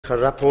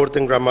Rapport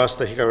and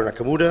Grandmaster Hikaru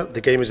Nakamura.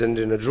 The game is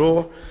ended in a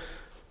draw.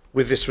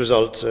 With this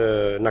result,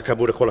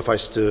 Nakamura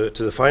qualifies to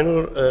the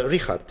final.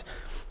 Richard,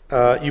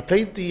 you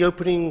played the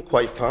opening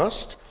quite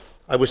fast.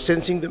 I was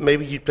sensing that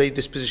maybe you played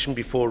this position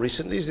before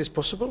recently. Is this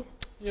possible?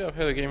 Yeah, I've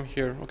had a game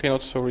here. Okay,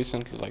 not so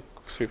recently, like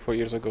 3-4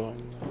 years ago,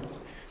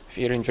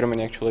 here in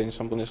Germany, actually, in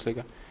some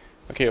Bundesliga.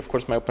 Okay, of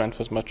course, my opponent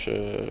was much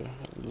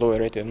lower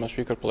rated, much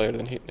weaker player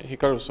than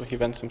Hikaru, so he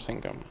went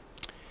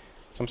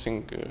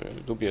something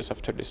dubious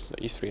after this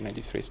E3 and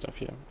D3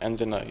 stuff, yeah. And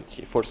then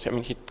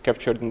he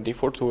captured in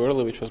D4 too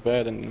early, which was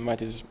bad, and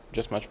Might is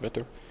just much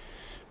better.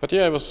 But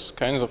yeah, I was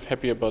kind of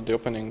happy about the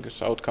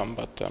opening's outcome,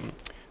 but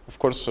of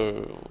course,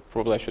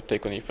 probably I should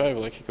take on E5,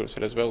 like Hikaru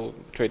said as well,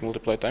 trade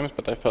multiple times,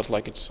 but I felt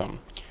like it's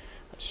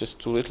just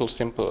too little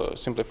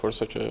simply for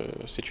such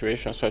a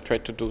situation, so I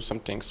tried to do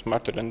something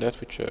smarter than that,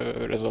 which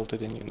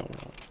resulted in,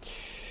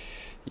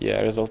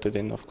 resulted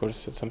in, of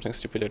course, something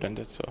stupider than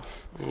that, so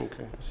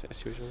okay.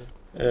 As usual.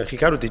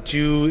 Hikaru, did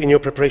you, in your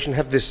preparation,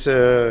 have this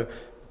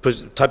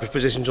type of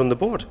positions on the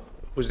board?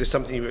 Was this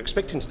something you were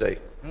expecting today?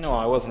 No,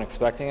 I wasn't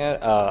expecting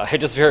it. I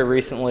just very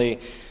recently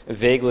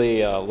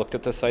vaguely looked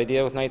at this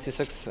idea with knight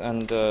c6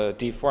 and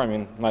d4. I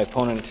mean, my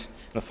opponent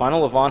in the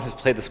final, Levon, has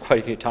played this quite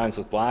a few times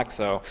with black,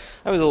 so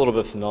I was a little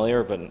bit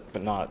familiar,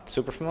 but not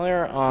super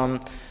familiar.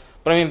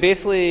 But I mean,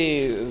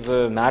 basically,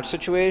 the match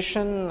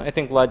situation, I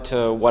think, led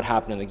to what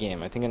happened in the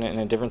game. I think in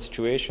a different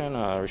situation,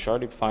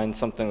 Richard finds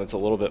something that's a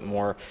little bit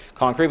more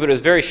concrete, but it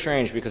was very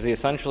strange because he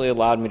essentially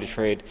allowed me to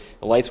trade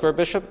the light square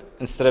bishop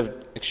instead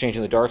of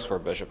exchanging the dark square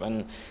bishop.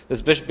 And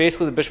this bishop,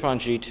 basically the bishop on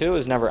g2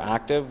 is never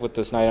active with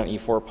this knight on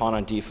e4, pawn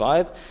on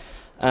d5.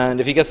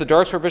 And if he gets the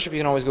dark square bishop, you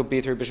can always go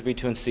b3, bishop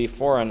b2, and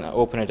c4 and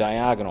open a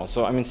diagonal.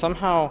 So, I mean,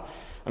 somehow,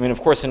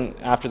 of course,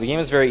 after the game,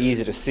 it's very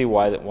easy to see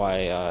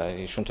why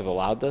he shouldn't have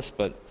allowed this,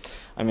 but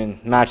I mean,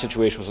 match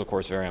situation was, of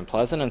course, very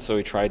unpleasant, and so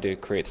he tried to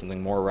create something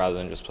more rather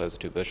than just play with the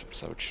two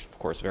bishops, which, of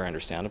course, is very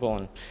understandable.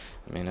 And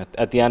I mean,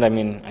 at the end,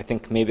 I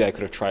think maybe I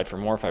could have tried for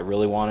more if I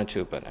really wanted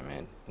to, but I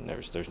mean,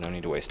 there's no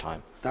need to waste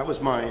time. That was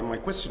my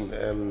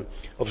question.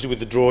 Obviously, with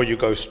the draw, you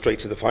go straight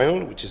to the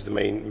final, which is the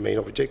main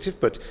objective.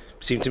 But it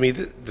seemed to me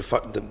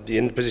that the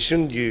end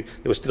position, there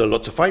was still a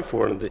lot to fight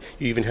for, and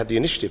you even had the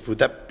initiative. Would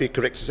that be a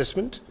correct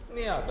assessment?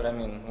 Yeah, but I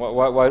mean,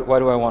 why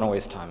do I want to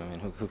waste time? I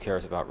mean, who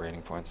cares about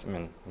rating points? I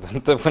mean,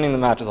 winning the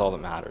match is all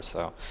that matters.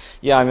 So,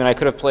 yeah, I mean, I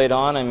could have played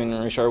on. I mean,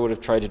 Richard would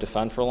have tried to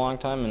defend for a long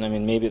time, and I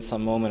mean, maybe at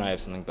some moment I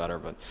have something better.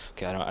 But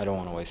okay, I don't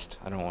want to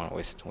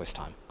waste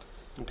time.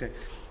 Okay.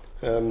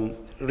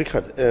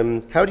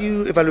 Richard, how do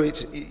you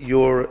evaluate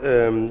your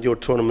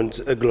tournament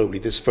globally,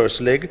 this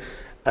first leg,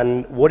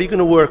 and what are you going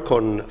to work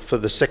on for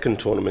the second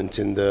tournament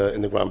in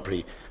the Grand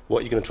Prix? What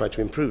are you going to try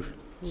to improve?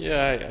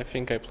 Yeah, I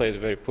think I played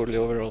very poorly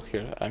overall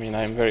here. I mean,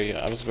 I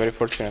was very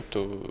fortunate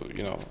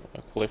to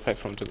qualify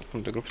from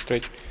the group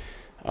stage.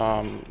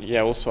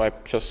 Yeah, also I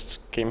just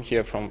came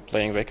here from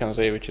playing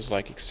Evgenij, which is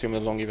like extremely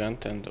long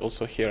event, and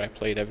also here I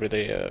played every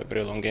day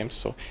very long games.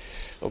 So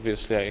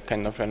obviously I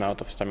kind of ran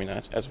out of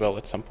stamina as well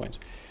at some point.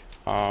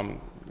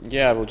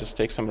 Yeah, I will just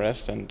take some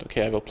rest, and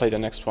okay, I will play the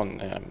next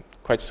one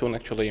quite soon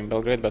actually in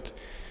Belgrade. But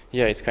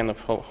yeah, it's kind of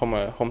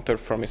home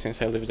turf for me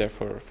since I lived there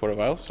for a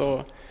while.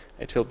 So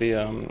it will be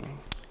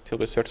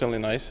certainly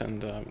nice,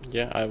 and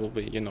yeah, I will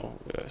be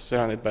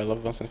surrounded by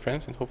loved ones and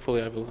friends, and hopefully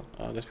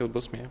that will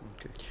boost me.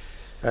 Okay.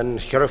 And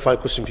Hikaru,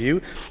 final question for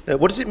you.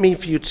 What does it mean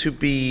for you to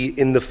be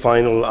in the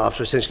final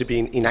after essentially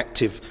being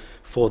inactive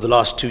for the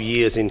last 2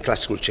 years in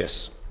classical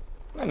chess?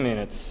 I mean,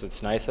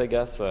 it's nice, I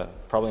guess.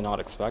 Probably not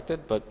expected,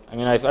 but I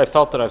mean, I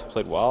felt that I've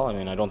played well. I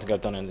mean, I don't think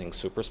I've done anything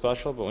super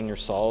special, but when you're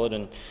solid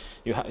and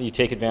you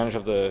take advantage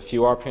of the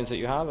few opportunities that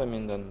you have, I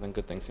mean, then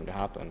good things seem to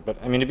happen. But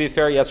I mean, to be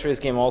fair, yesterday's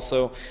game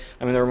also,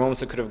 I mean, there were moments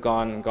that could have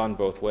gone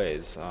both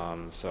ways.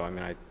 So I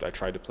mean, I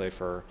tried to play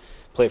for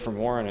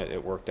more, and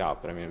it worked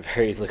out. But I mean, it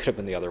very easily could have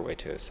been the other way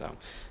too. So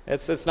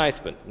it's nice,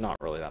 but not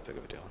really that big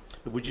of a deal.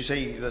 Would you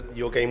say that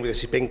your game with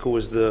Esipenko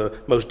was the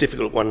most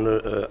difficult one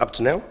up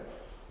to now?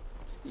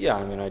 Yeah,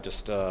 I mean, I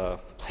just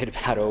played a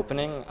bad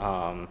opening,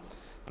 and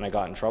I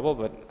got in trouble.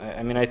 But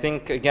I mean, I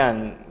think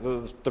again,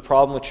 the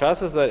problem with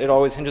chess is that it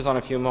always hinges on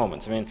a few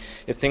moments. I mean,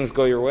 if things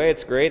go your way,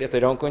 it's great. If they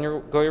don't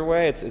go your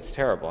way, it's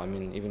terrible. I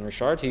mean, even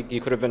Richard, he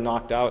could have been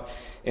knocked out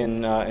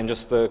in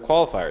just the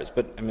qualifiers.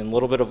 But I mean, a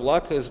little bit of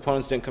luck. His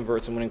opponents didn't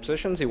convert some winning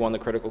positions. He won the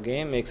critical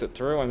game, makes it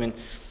through. I mean,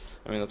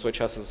 that's why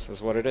chess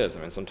is what it is. I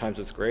mean, sometimes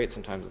it's great.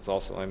 Sometimes it's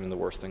also, the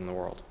worst thing in the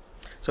world.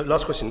 So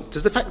last question,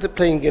 does the fact that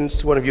playing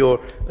against one of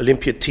your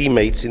Olympiad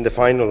teammates in the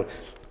final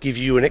give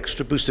you an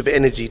extra boost of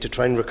energy to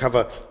try and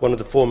recover one of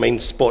the 4 main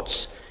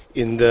spots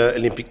in the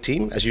Olympic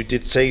team? As you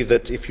did say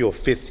that if you're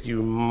 5th,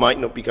 you might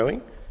not be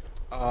going?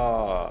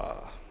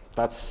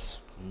 That's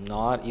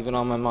not even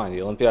on my mind.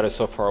 The Olympiad is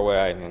so far away,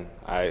 I mean,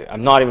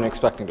 I'm not even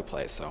expecting to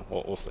play, so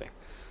we'll see.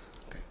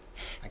 Okay,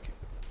 thank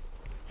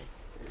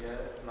you. Yes,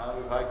 now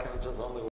if I can